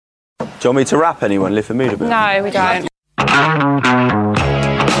Do you want me to rap anyone, lift the mood a bit? No, we don't.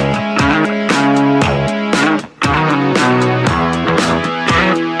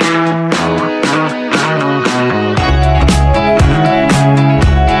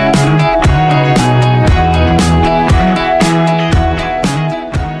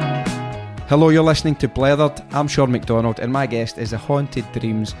 Hello, you're listening to Blethered. I'm Sean McDonald, and my guest is the haunted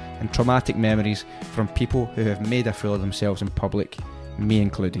dreams and traumatic memories from people who have made a fool of themselves in public, me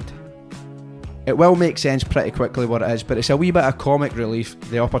included. It will make sense pretty quickly what it is, but it's a wee bit of comic relief,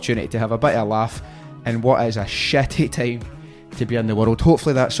 the opportunity to have a bit of a laugh in what is a shitty time to be in the world.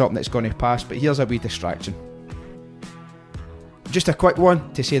 Hopefully that's something that's going to pass, but here's a wee distraction. Just a quick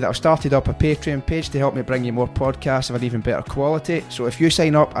one to say that I've started up a Patreon page to help me bring you more podcasts of an even better quality. So if you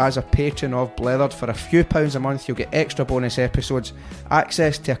sign up as a patron of Blethered for a few pounds a month, you'll get extra bonus episodes,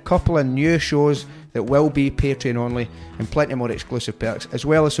 access to a couple of new shows that will be Patreon only, and plenty more exclusive perks, as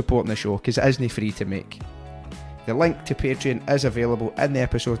well as supporting the show, because it isn't free to make. The link to Patreon is available in the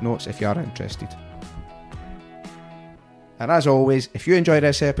episode notes if you are interested. And as always, if you enjoy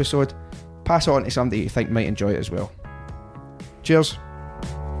this episode, pass it on to somebody you think might enjoy it as well. Cheers.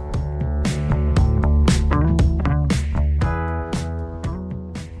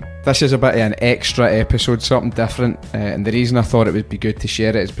 This is a bit of an extra episode, something different, and the reason I thought it would be good to share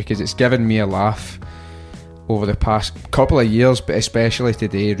it is because it's given me a laugh over the past couple of years, but especially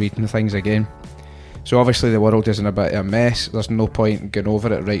today, reading things again. So obviously the world is in a bit of a mess. There's no point in going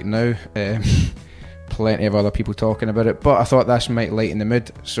over it right now. Plenty of other people talking about it, but I thought this might lighten the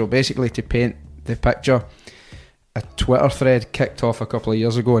mood. So basically, to paint the picture, a Twitter thread kicked off a couple of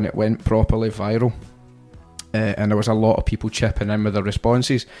years ago and it went properly viral, and there was a lot of people chipping in with their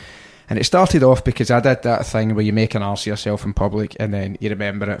responses, and it started off because I did that thing where you make an arse of yourself in public and then you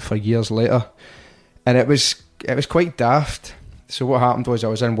remember it for years later, and it was quite daft. So what happened was I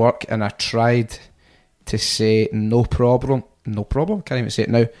was in work and I tried to say no problem, can't even say it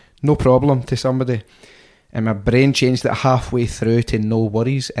now, no problem to somebody, and my brain changed it halfway through to no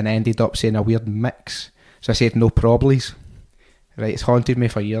worries and ended up saying a weird mix. So I said no problies. Right, it's haunted me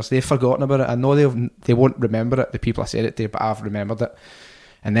for years. They've forgotten about it. I know they won't remember it, the people I said it to, but I've remembered it.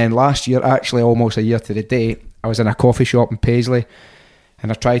 And then last year, actually almost a year to the day, I was in a coffee shop in Paisley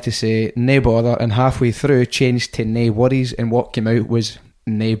and I tried to say nae bother, and halfway through changed to nae worries, and what came out was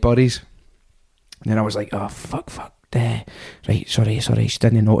nae buddies. And then I was like, oh fuck, right, sorry, she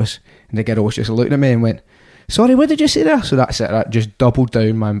didn't notice. And the girl was just looking at me and went, sorry, what did you say there? So that's it, that just doubled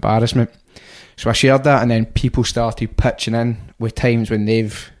down my embarrassment. So I shared that, and then people started pitching in with times when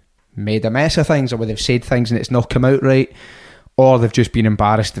they've made a mess of things, or where they've said things and it's not come out right, or they've just been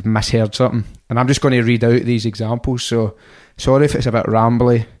embarrassed, they've misheard something. And I'm just going to read out these examples, so sorry if it's a bit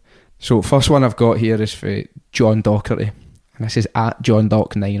rambly. So first one I've got here is for John Docherty, and this is at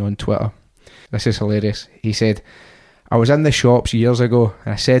JohnDoc9 on Twitter. This is hilarious. He said, I was in the shops years ago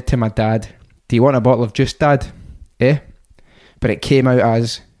and I said to my dad, do you want a bottle of juice, Dad? But it came out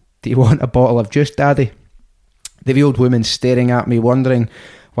as, do you want a bottle of juice, Daddy? The old woman staring at me, wondering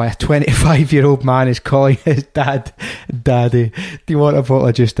why a 25-year-old man is calling his dad Daddy. Do you want a bottle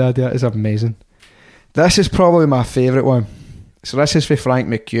of juice, Daddy? That is amazing. This is probably my favourite one. So this is for Frank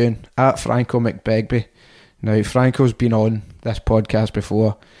McEwen, at Franco McBegby. Now, Franco's been on this podcast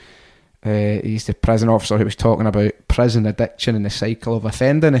before. He's the prison officer who was talking about prison addiction and the cycle of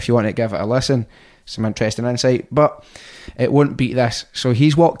offending. If you want to give it a listen, some interesting insight, but it won't beat this. So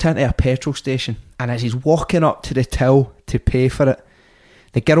he's walked into a petrol station, and as he's walking up to the till to pay for it,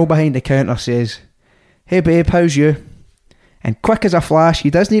 the girl behind the counter says, hey babe, how's you? And quick as a flash, he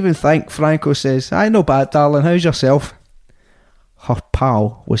doesn't even think, Franco says, aye, no bad darling, how's yourself? Her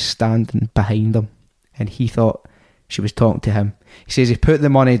pal was standing behind him, and he thought she was talking to him. He says he put the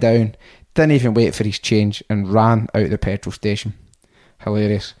money down, didn't even wait for his change, and ran out the petrol station.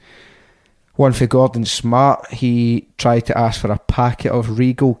 Hilarious. One for Gordon Smart, he tried to ask for a packet of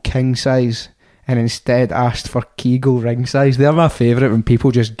Regal king size and instead asked for Kegel ring size. They're my favourite when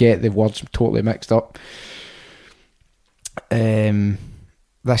people just get the words totally mixed up.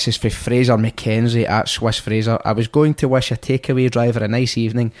 This is for Fraser McKenzie at Swiss Fraser. I was going to wish a takeaway driver a nice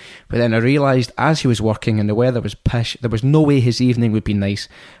evening, but then I realised as he was working and the weather was pish, there was no way his evening would be nice.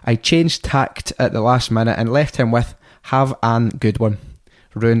 I changed tact at the last minute and left him with, have an good one.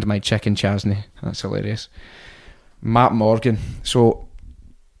 Ruined my chicken chasney. That's hilarious. Matt Morgan. So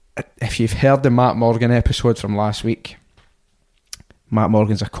if you've heard the Matt Morgan episode from last week, Matt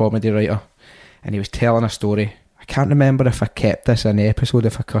Morgan's a comedy writer, and he was telling a story. I can't remember if I kept this in the episode,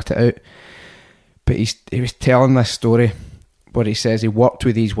 if I cut it out, but he was telling this story where he says he worked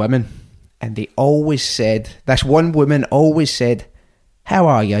with these women, and they always said, this one woman always said, how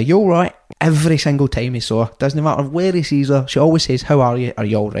are you? You alright? Every single time he saw her. Doesn't matter where he sees her, she always says, how are you? Are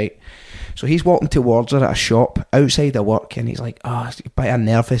you alright? So he's walking towards her at a shop outside of work, and he's like, he's a bit of a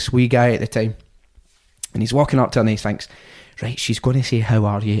nervous wee guy at the time. And he's walking up to her and he thinks, right, she's going to say, how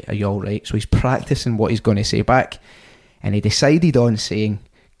are you? Are you alright? So he's practicing what he's going to say back. And he decided on saying,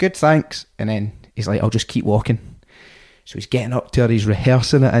 good, thanks. And then he's like, I'll just keep walking. So he's getting up to her, he's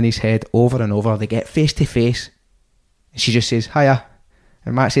rehearsing it in his head over and over. They get face to face. And she just says, hiya.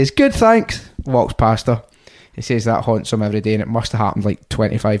 And Matt says, good, thanks. Walks past her. He says that haunts him every day, and it must have happened like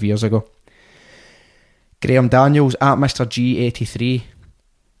 25 years ago. Graham Daniels at Mr. G83.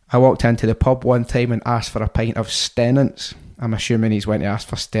 I walked into the pub one time and asked for a pint of Stennants. I'm assuming he's went to ask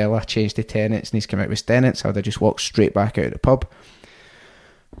for Stella, changed to Tennants, and he's come out with Stennants. I would have just walked straight back out of the pub.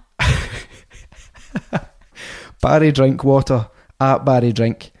 Barry Drinkwater at Barry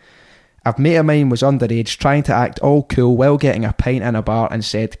Drink. A mate of mine was underage, trying to act all cool while getting a pint in a bar, and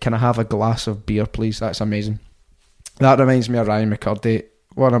said, can I have a glass of beer please? That's amazing. That reminds me of Ryan McCurdy,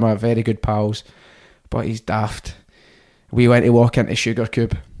 one of my very good pals, but he's daft. We went to walk into Sugar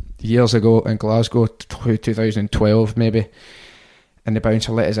Cube years ago in Glasgow, 2012 maybe, and the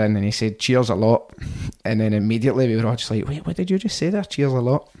bouncer let us in and he said cheers a lot, and then immediately we were all just like, wait, what did you just say there? Cheers a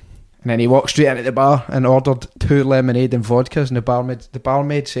lot. And then he walked straight into the bar and ordered 2 lemonade and vodkas, and the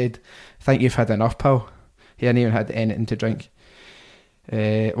barmaid said, I think you've had enough, pal. He hadn't even had anything to drink.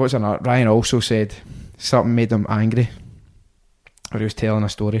 What's another? Ryan also said something made him angry, or he was telling a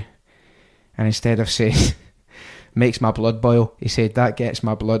story, and instead of saying makes my blood boil, he said that gets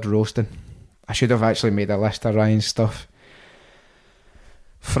my blood roasting. I should have actually made a list of Ryan's stuff.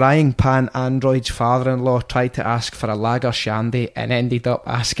 Frying Pan Android's father-in-law tried to ask for a lager shandy and ended up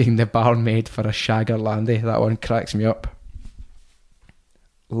asking the barmaid for a shagger landy. That one cracks me up.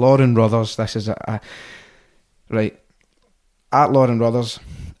 Lauren Ruthers, this is right, at Lauren Ruthers.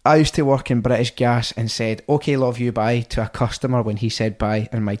 I used to work in British Gas and said, okay love you, bye to a customer when he said bye,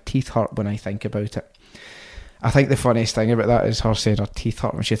 and my teeth hurt when I think about it. I think the funniest thing about that is her saying her teeth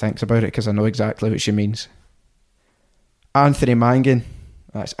hurt when she thinks about it, because I know exactly what she means. Anthony Mangan,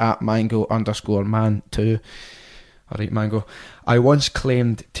 that's at Mango_man2. Alright, Mango. I once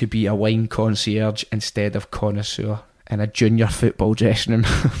claimed to be a wine concierge instead of connoisseur in a junior football dressing room.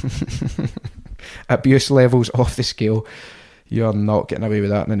 Abuse levels off the scale. You're not getting away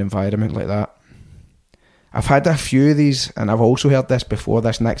with that in an environment like that. I've had a few of these, and I've also heard this before,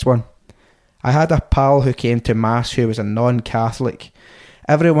 this next one. I had a pal who came to Mass who was a non-Catholic.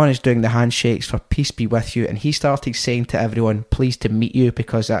 Everyone is doing the handshakes for peace be with you, and he started saying to everyone, pleased to meet you,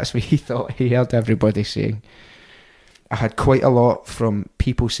 because that's what he thought he heard everybody saying. I had quite a lot from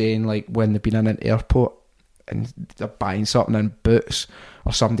people saying, like, when they've been in an airport and they're buying something in Boots,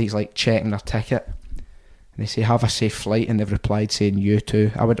 or somebody's like checking their ticket and they say have a safe flight, and they've replied saying you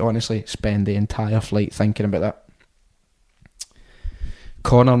too. I would honestly spend the entire flight thinking about that.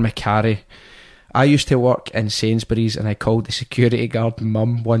 Connor McCarry. I used to work in Sainsbury's and I called the security guard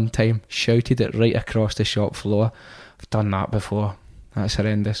mum one time, shouted it right across the shop floor. I've done that before. That's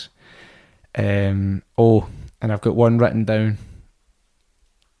horrendous. And I've got one written down.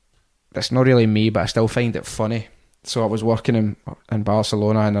 That's not really me, but I still find it funny. So I was working in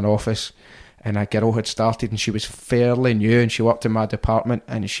Barcelona in an office, and a girl had started and she was fairly new, and she worked in my department,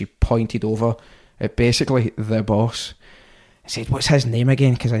 and she pointed over at basically the boss. I said, what's his name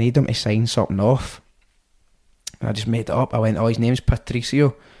again? Because I need him to sign something off. And I just made it up. I went, his name's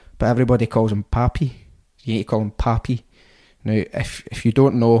Patricio, but everybody calls him Papi. You need to call him Papi. Now, if you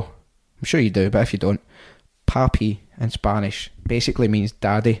don't know, I'm sure you do, but if you don't, Papi in Spanish basically means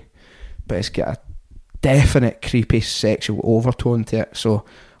daddy, but it's got a definite creepy sexual overtone to it. So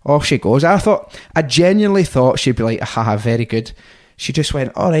off she goes. I genuinely thought she'd be like, haha, very good. She just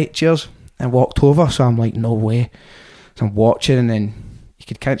went, alright, cheers, and walked over. So I'm like, no way. So I'm watching, and then you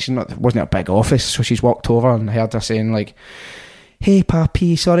could catch, it wasn't a big office, so she's walked over, and I heard her saying like, hey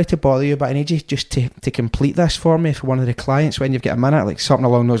Papi, sorry to bother you, but I need you just to complete this for me for one of the clients when you've got a minute, like something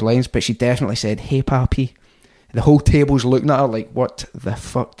along those lines. But she definitely said, hey Papi. The whole table's looking at her like, what the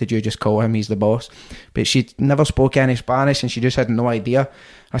fuck did you just call him? He's the boss. But she never spoke any Spanish, and she just had no idea.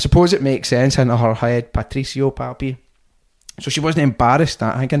 I suppose it makes sense into her head, Patricio Papi. So she wasn't embarrassed.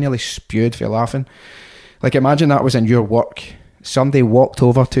 I think I nearly spewed for laughing. Like, imagine that was in your work. Somebody walked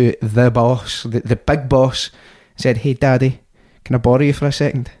over to the boss, the big boss, said, hey daddy, can I borrow you for a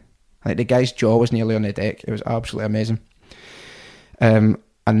second? Like, the guy's jaw was nearly on the deck. It was absolutely amazing.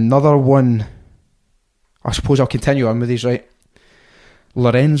 Another one, I suppose I'll continue on with these, right?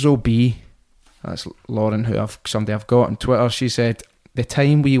 Lorenzo B, that's Lauren, somebody I've got on Twitter, she said, the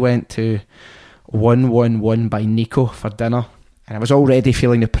time we went to 111 by Nico for dinner, and I was already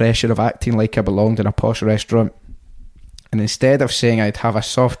feeling the pressure of acting like I belonged in a posh restaurant. And instead of saying I'd have a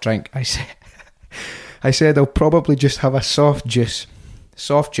soft drink, I said I'll probably just have a soft juice.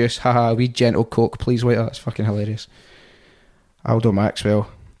 Soft juice, haha, a wee gentle Coke, please waiter. That's fucking hilarious. Aldo Maxwell.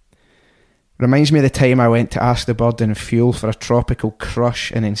 Reminds me of the time I went to ask the bird in fuel for a tropical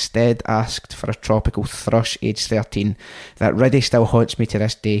crush and instead asked for a tropical thrush, age 13. That really still haunts me to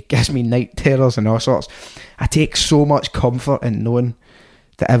this day. Gives me night terrors and all sorts. I take so much comfort in knowing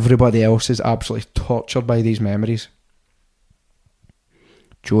that everybody else is absolutely tortured by these memories.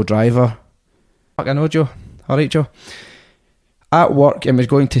 Joe Driver. Fuck, I know Joe. Alright, Joe. At work and was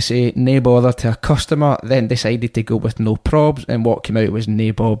going to say nae bother to a customer, then decided to go with no probs, and what came out was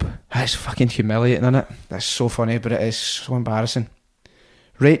nae bob. That's fucking humiliating, isn't it? That's so funny, but it is so embarrassing.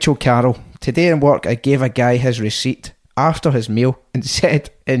 Rachel Carroll. Today in work I gave a guy his receipt after his meal and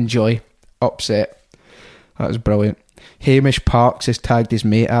said enjoy. Upset. That was brilliant. Hamish Parks has tagged his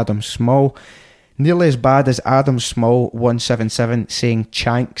mate Adam Small. Nearly as bad as Adam Small 177 saying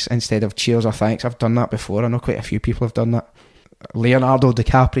chanks instead of cheers or thanks. I've done that before. I know quite a few people have done that. Leonardo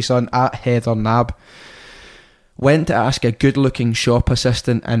DiCaprio son at Heather Nab. Went to ask a good looking shop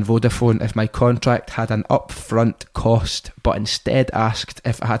assistant in Vodafone if my contract had an upfront cost, but instead asked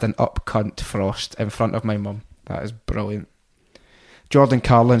if it had an upcunt frost in front of my mum. That is brilliant. Jordan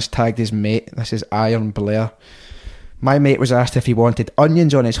Carlin's tagged his mate. This is Iron Blair. My mate was asked if he wanted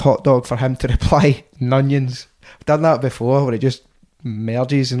onions on his hot dog for him to reply nunions. I've done that before where it just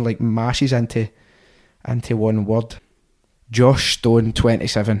merges and like mashes into one word. Josh Stone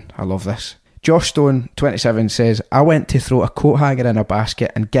 27. I love this. Josh Stone 27 says, I went to throw a coat hanger in a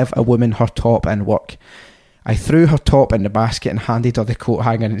basket and give a woman her top in work. I threw her top in the basket and handed her the coat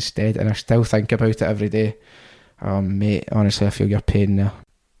hanger instead, and I still think about it every day. Oh mate, honestly I feel your pain there.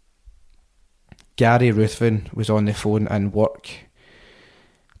 Gary Ruthven was on the phone in work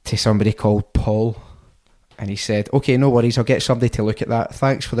to somebody called Paul, and he said, okay, no worries, I'll get somebody to look at that.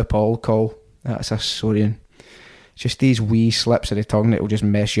 Thanks for the Paul call. That's a Sorian. Just these wee slips of the tongue that will just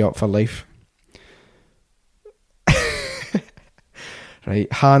mess you up for life.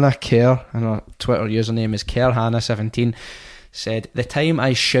 Right, Hannah Kerr, and her Twitter username is KerHannah17, said, the time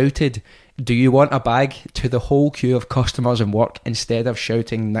I shouted, do you want a bag, to the whole queue of customers in work instead of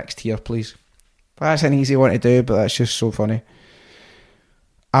shouting next here please. That's an easy one to do, but that's just so funny.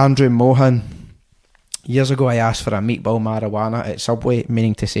 Andrew Mohan. Years ago I asked for a meatball marijuana at Subway,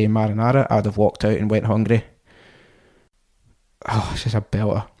 meaning to say marinara. I'd have walked out and went hungry. Oh, this is a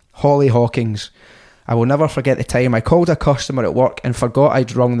belter. Holly Hawkins. I will never forget the time I called a customer at work and forgot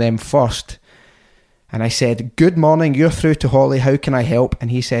I'd rung them first. And I said, good morning, you're through to Holly, how can I help? And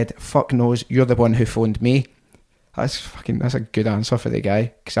he said, fuck knows, you're the one who phoned me. That's a good answer for the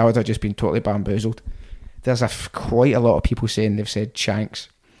guy, because I would have just been totally bamboozled. There's quite a lot of people saying they've said shanks.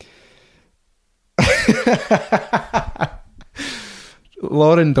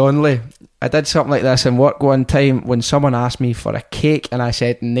 Lauren Donnelly. I did something like this in work one time when someone asked me for a cake and I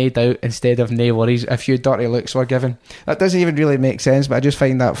said nae doubt instead of nae worries. A few dirty looks were given. That doesn't even really make sense, but I just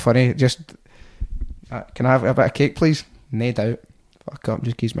find that funny. Just, can I have a bit of cake please? Nae doubt. Fuck up,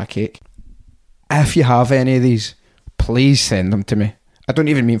 just gives me a cake. If you have any of these, please send them to me. I don't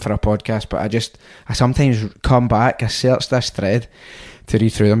even mean for a podcast, but I sometimes come back, I search this thread to read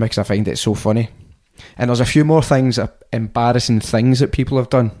through them because I find it so funny. And there's a few more things, embarrassing things that people have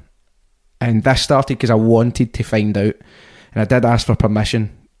done. And this started because I wanted to find out. And I did ask for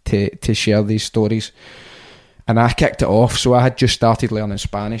permission to share these stories. And I kicked it off. So I had just started learning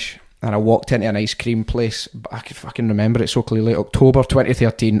Spanish. And I walked into an ice cream place. I can remember it so clearly. October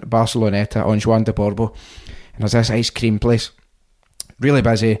 2013, Barceloneta on Joan de Borbo. And there's this ice cream place. Really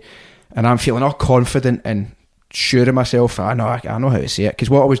busy. And I'm feeling all confident and sure of myself. I know how to say it.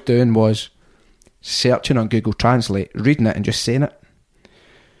 Because what I was doing was searching on Google Translate, reading it and just saying it.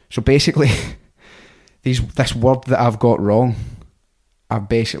 So basically, this word that I've got wrong, I've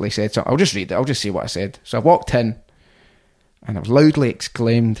basically said something. I'll just read it. I'll just see what I said. So I walked in and I was loudly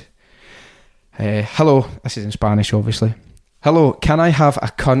exclaimed, hello, this is in Spanish obviously. Hello, can I have a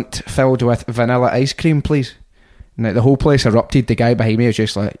cunt filled with vanilla ice cream please? And the whole place erupted. The guy behind me was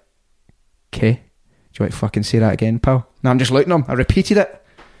just like, okay, do you want to fucking say that again, pal? No, I'm just looking at him. I repeated it.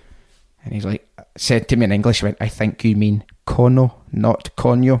 And he's like, said to me in English, he went, I think you mean cono, not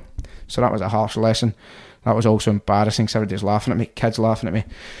conyo. So that was a harsh lesson. That was also embarrassing. Everybody's laughing at me, kids laughing at me.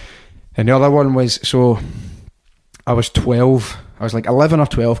 And the other one was, so I was 12. I was like 11 or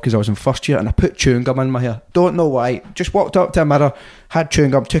 12 because I was in first year, and I put chewing gum in my hair. Don't know why. Just walked up to a mirror, had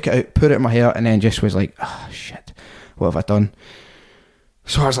chewing gum, took it out, put it in my hair, and then just was like, oh shit, what have I done?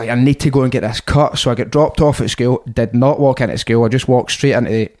 So I was like, I need to go and get this cut. So I get dropped off at school, did not walk into school, I just walked straight into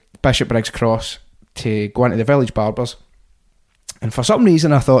the Bishop Briggs Cross to go into the village barbers. And for some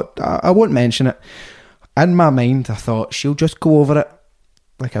reason I thought, I won't mention it. In my mind I thought, she'll just go over it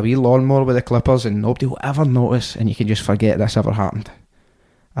like a wee lawnmower with the clippers and nobody will ever notice and you can just forget this ever happened.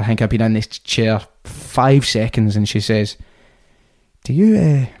 I think I've been in this chair 5 seconds and she says, do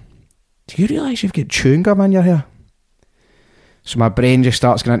you realise you've got chewing gum in your hair? So my brain just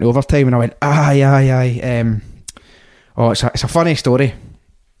starts going into overtime and I went, aye. It's a funny story.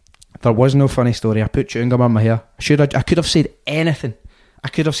 There was no funny story. I put chewing gum in my hair. I could have said anything. I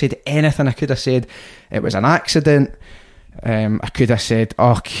could have said it was an accident. I could have said,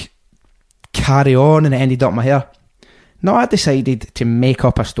 carry on, and it ended up my hair. No, I decided to make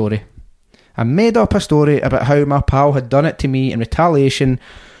up a story. I made up a story about how my pal had done it to me in retaliation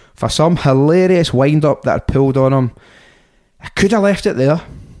for some hilarious wind-up that I'd pulled on him. I could have left it there,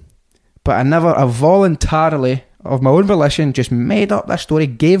 but I voluntarily, of my own volition, just made up this story,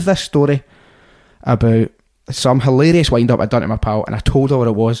 gave this story about some hilarious wind-up I'd done to my pal, and I told her what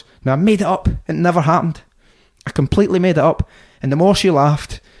it was. Now, I made it up. It never happened. I completely made it up. And the more she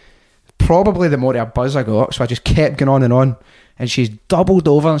laughed, probably the more of a buzz I got, so I just kept going on and on. And she's doubled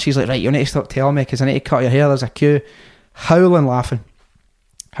over, and she's like, right, you need to stop telling me, because I need to cut your hair, there's a queue. Howling laughing.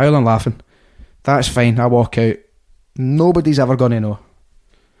 That's fine, I walk out. Nobody's ever going to know.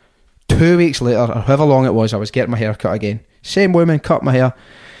 2 weeks later, or however long it was, I was getting my hair cut again. Same woman cut my hair,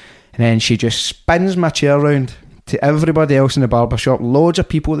 and then she just spins my chair round to everybody else in the barber shop. Loads of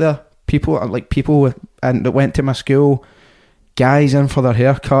people there, people that went to my school, guys in for their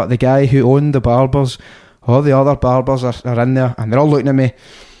haircut, the guy who owned the barbers, all the other barbers are in there, and they're all looking at me.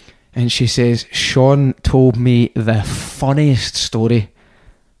 And she says, Sean told me the funniest story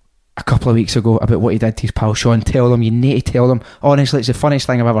a couple of weeks ago about what he did to his pal Sean. Tell him, you need to tell him. Honestly, it's the funniest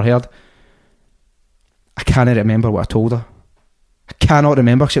thing I've ever heard. I cannot remember what I told her. I cannot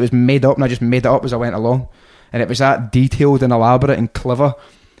remember, because it was made up and I just made it up as I went along, and it was that detailed and elaborate and clever.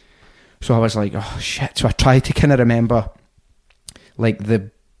 So I was like, oh shit. So I tried to kind of remember like the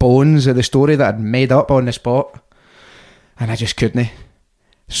bones of the story that I'd made up on the spot, and I just couldn't.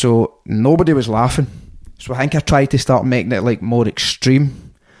 So nobody was laughing, so I think I tried to start making it like more extreme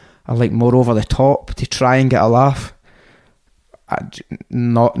or like more over the top to try and get a laugh.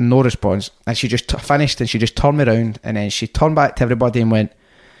 No response. And she just finished, and she just turned me around, and then she turned back to everybody and went,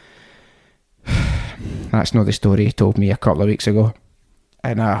 that's not the story you told me a couple of weeks ago.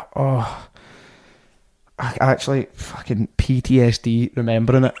 And I actually fucking PTSD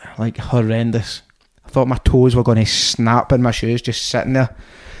remembering it, like horrendous. I thought my toes were going to snap in my shoes just sitting there.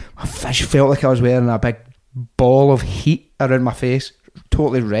 I felt like I was wearing a big ball of heat around my face,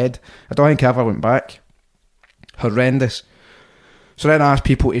 totally red. I don't think I ever went back. Horrendous. So then I asked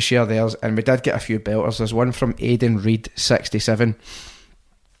people to share theirs, and we did get a few belters. There's one from Aidan Reed, 67.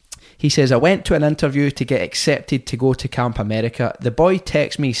 He says, I went to an interview to get accepted to go to Camp America. The boy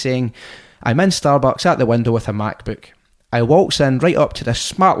texts me saying, I'm in Starbucks at the window with a MacBook. I walks in right up to this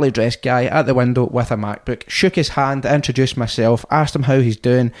smartly dressed guy at the window with a MacBook, shook his hand, introduced myself, asked him how he's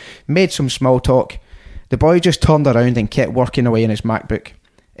doing, made some small talk. The boy just turned around and kept working away on his MacBook.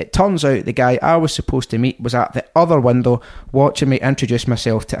 It turns out the guy I was supposed to meet was at the other window watching me introduce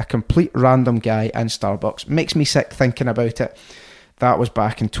myself to a complete random guy in Starbucks. Makes me sick thinking about it. That was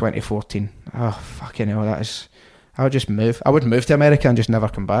back in 2014. Oh, fucking hell, that is... I would just move. I would move to America and just never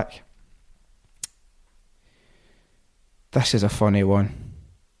come back. This is a funny one.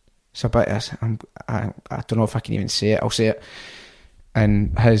 It's a bit... I don't know if I can even say it. I'll say it.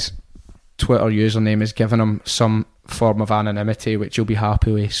 And his Twitter username is giving him some form of anonymity, which you'll be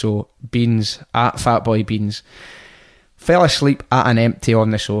happy with. So, Beans, at Fatboy Beans, fell asleep at an empty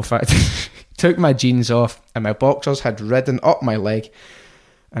on the sofa. Took my jeans off, and my boxers had ridden up my leg,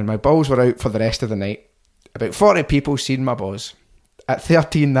 and my balls were out for the rest of the night. About 40 people seen my balls. At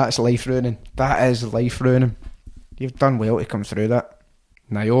 13, that's life ruining. That is life ruining. You've done well to come through that.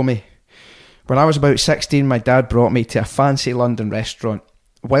 Naomi. When I was about 16, my dad brought me to a fancy London restaurant.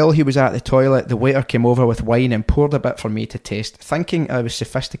 While he was at the toilet, the waiter came over with wine and poured a bit for me to taste. Thinking I was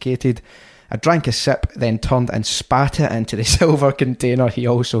sophisticated, I drank a sip, then turned and spat it into the silver container he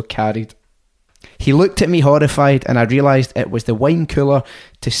also carried. He looked at me horrified, and I realised it was the wine cooler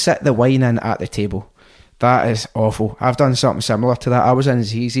to sit the wine in at the table. That is awful. I've done something similar to that. I was in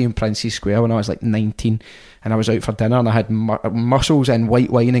Zizi in Princes Square when I was like 19, and I was out for dinner, and I had mussels in white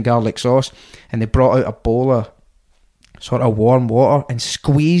wine and garlic sauce, and they brought out a bowl of sort of warm water and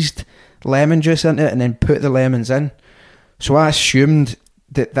squeezed lemon juice into it and then put the lemons in. So I assumed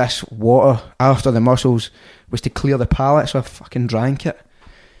that this water after the mussels was to clear the palate, so I fucking drank it.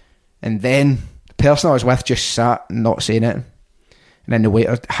 And then the person I was with just sat not saying it. And then the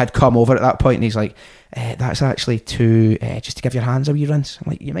waiter had come over at that point, and he's like, that's actually just to give your hands a wee rinse. I'm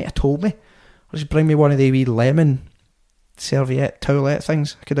like, you might have told me. Or just bring me one of the wee lemon serviette, towelette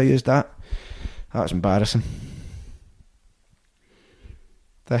things. I could have used that. That was embarrassing.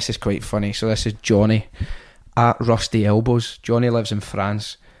 This is quite funny. So this is Johnny at Rusty Elbows. Johnny lives in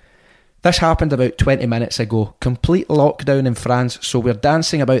France. This happened about 20 minutes ago. Complete lockdown in France, so we're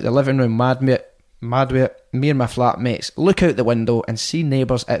dancing about the living room madwit. Me and my flatmates look out the window and see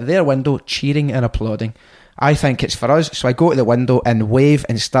neighbours at their window cheering and applauding. I think it's for us, so I go to the window and wave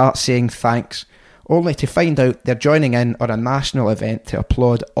and start saying thanks, only to find out they're joining in on a national event to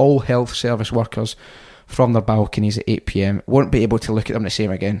applaud all health service workers from their balconies at 8 p.m. Won't be able to look at them the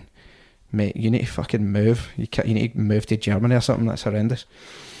same again. Mate, you need to fucking move. You need to move to Germany or something. That's horrendous.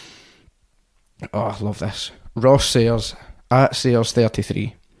 Oh, I love this. Ross Sayers at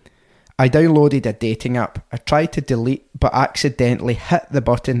Sayers33. I downloaded a dating app. I tried to delete but accidentally hit the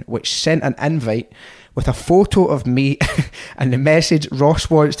button which sent an invite with a photo of me and the message,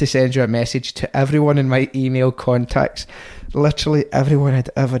 Ross wants to send you a message to everyone in my email contacts. Literally everyone I'd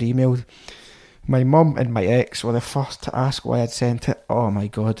ever emailed. My mum and my ex were the first to ask why I'd sent it. Oh my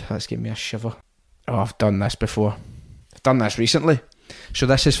god, that's giving me a shiver. Oh, I've done this before. I've done this recently. So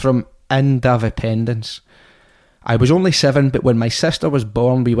this is from Indavipendence. I was only 7, but when my sister was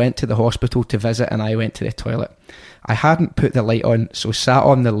born, we went to the hospital to visit and I went to the toilet. I hadn't put the light on, so sat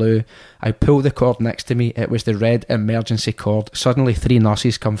on the loo. I pulled the cord next to me. It was the red emergency cord. Suddenly 3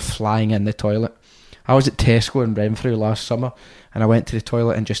 nurses come flying in the toilet. I was at Tesco in Renfrew last summer and I went to the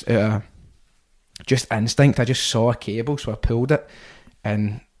toilet and just instinct, I just saw a cable, so I pulled it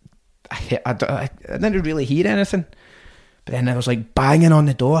and I didn't really hear anything. But then I was like banging on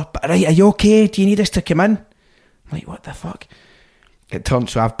the door. But right, are you okay? Do you need us to come in? I'm like, what the fuck? It turned,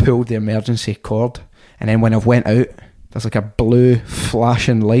 so I've pulled the emergency cord, and then when I've went out, there's like a blue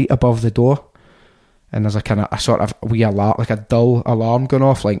flashing light above the door, and there's a sort of wee alarm, like a dull alarm going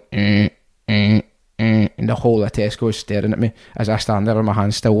off, like and the whole of Tesco is staring at me as I stand there with my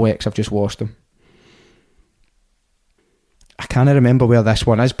hands still wet because I've just washed them. I can't remember where this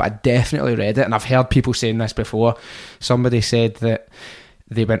one is, but I definitely read it, and I've heard people saying this before. Somebody said that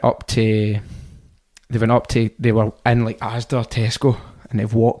they were in like Asda or Tesco, and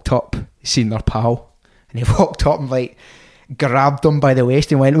they've walked up, seen their pal, and they've walked up and like grabbed them by the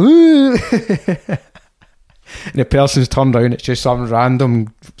waist and went, ooh. And the person's turned around, it's just some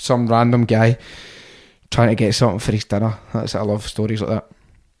random guy trying to get something for his dinner. I love stories like that.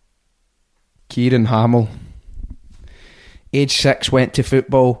 Kieran Hamill. Age 6, went to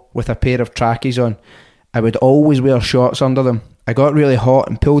football with a pair of trackies on. I would always wear shorts under them. I got really hot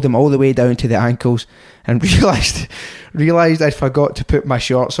and pulled them all the way down to the ankles and realised I'd forgot to put my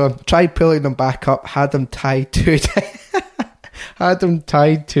shorts on. Tried pulling them back up, had them tied too tight.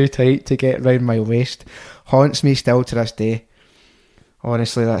 To get round my waist. Haunts me still to this day.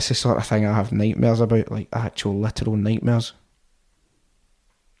 Honestly, that's the sort of thing I have nightmares about, like actual literal nightmares.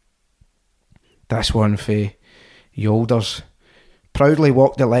 This one for Yolders. Proudly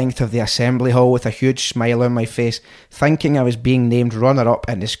walked the length of the assembly hall with a huge smile on my face, thinking I was being named runner-up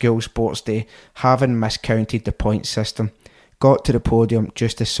in the school sports day, having miscounted the point system. Got to the podium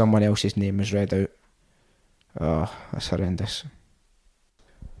just as someone else's name was read out. Oh, that's horrendous.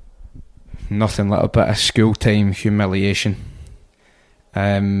 Nothing like a bit of school time humiliation.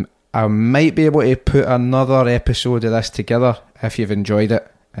 I might be able to put another episode of this together if you've enjoyed it,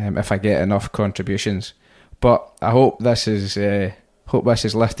 if I get enough contributions. But I hope this is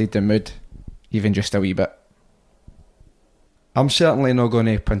lifted the mood, even just a wee bit. I'm certainly not going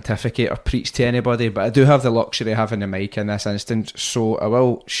to pontificate or preach to anybody, but I do have the luxury of having the mic in this instance, so I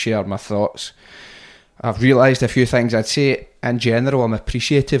will share my thoughts. I've realised a few things. I'd say in general I'm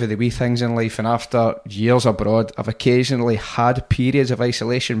appreciative of the wee things in life, and after years abroad I've occasionally had periods of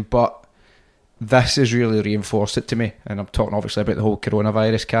isolation, but this has really reinforced it to me. And I'm talking obviously about the whole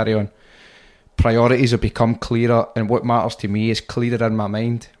coronavirus carry on. Priorities have become clearer, and what matters to me is clearer in my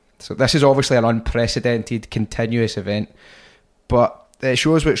mind. So this is obviously an unprecedented continuous event, but it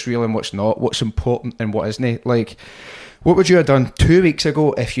shows what's real and what's not, what's important and what isn't. Like, what would you have done 2 weeks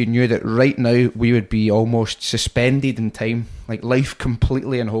ago if you knew that right now we would be almost suspended in time, like life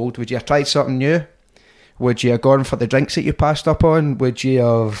completely on hold? Would you have tried something new? Would you have gone for the drinks that you passed up on? Would you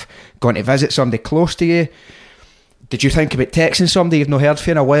have gone to visit somebody close to you? Did you think about texting somebody you've not heard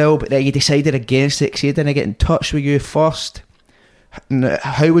from in a while, but then you decided against it because they didn't get in touch with you first?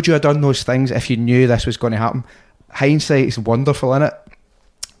 How would you have done those things if you knew this was going to happen? Hindsight is wonderful, innit?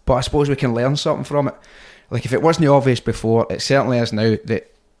 But I suppose we can learn something from it. Like, if it wasn't obvious before, it certainly is now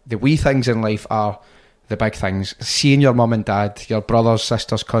that the wee things in life are the big things. Seeing your mum and dad, your brothers,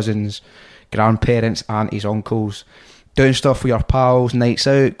 sisters, cousins, grandparents, aunties, uncles, doing stuff with your pals, nights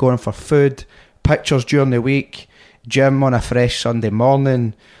out, going for food, pictures during the week, gym on a fresh Sunday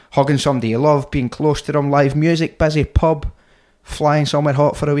morning, hugging somebody you love, being close to them, live music, busy pub, flying somewhere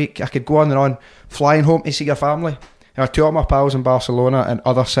hot for a week. I could go on and on. Flying home to see your family. There are two of my pals in Barcelona and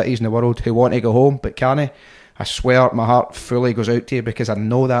other cities in the world who want to go home but can't. I swear my heart fully goes out to you because I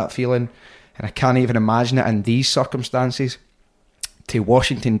know that feeling, and I can't even imagine it in these circumstances. To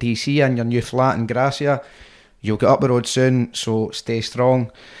Washington DC in your new flat in Gracia, you'll get up the road soon, so stay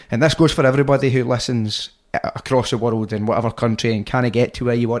strong. And this goes for everybody who listens across the world in whatever country and can't get to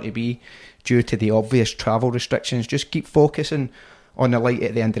where you want to be due to the obvious travel restrictions. Just keep focusing on the light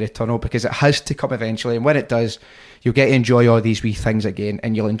at the end of the tunnel, because it has to come eventually, and when it does, you'll get to enjoy all these wee things again,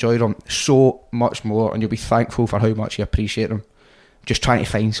 and you'll enjoy them so much more, and you'll be thankful for how much you appreciate them. Just trying to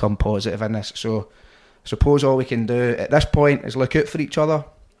find some positive in this. So I suppose all we can do at this point is look out for each other,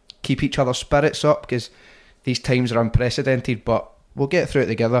 keep each other's spirits up, because these times are unprecedented, but we'll get through it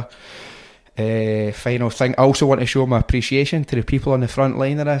together. Final thing, I also want to show my appreciation to the people on the front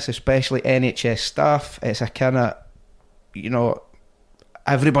line of this, especially NHS staff. It's a kind of,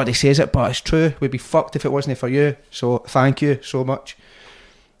 everybody says it, but it's true. We'd be fucked if it wasn't for you. So thank you so much.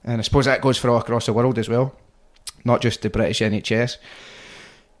 And I suppose that goes for all across the world as well, not just the British NHS.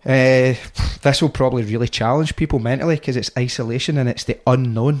 This will probably really challenge people mentally, because it's isolation and it's the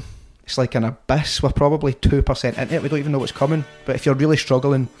unknown. It's like an abyss. We're probably 2% into it. We don't even know what's coming. But if you're really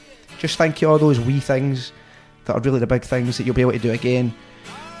struggling, just think of all those wee things that are really the big things that you'll be able to do again,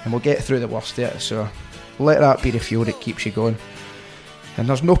 and we'll get through the worst of it. So let that be the fuel that keeps you going. And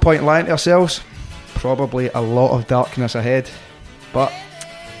there's no point lying to ourselves. Probably a lot of darkness ahead, but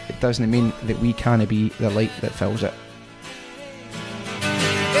it doesn't mean that we can't be the light that fills it.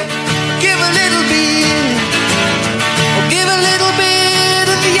 Give a little bit, oh, give a little bit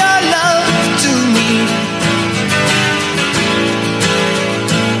of your love to me.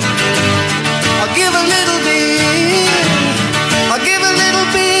 I'll give a little bit, I'll give a little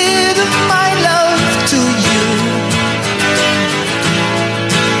bit of my love to you.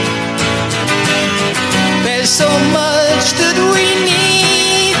 There's so much that we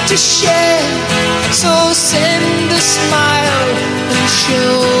need to share, so send a smile and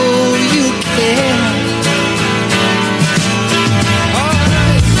show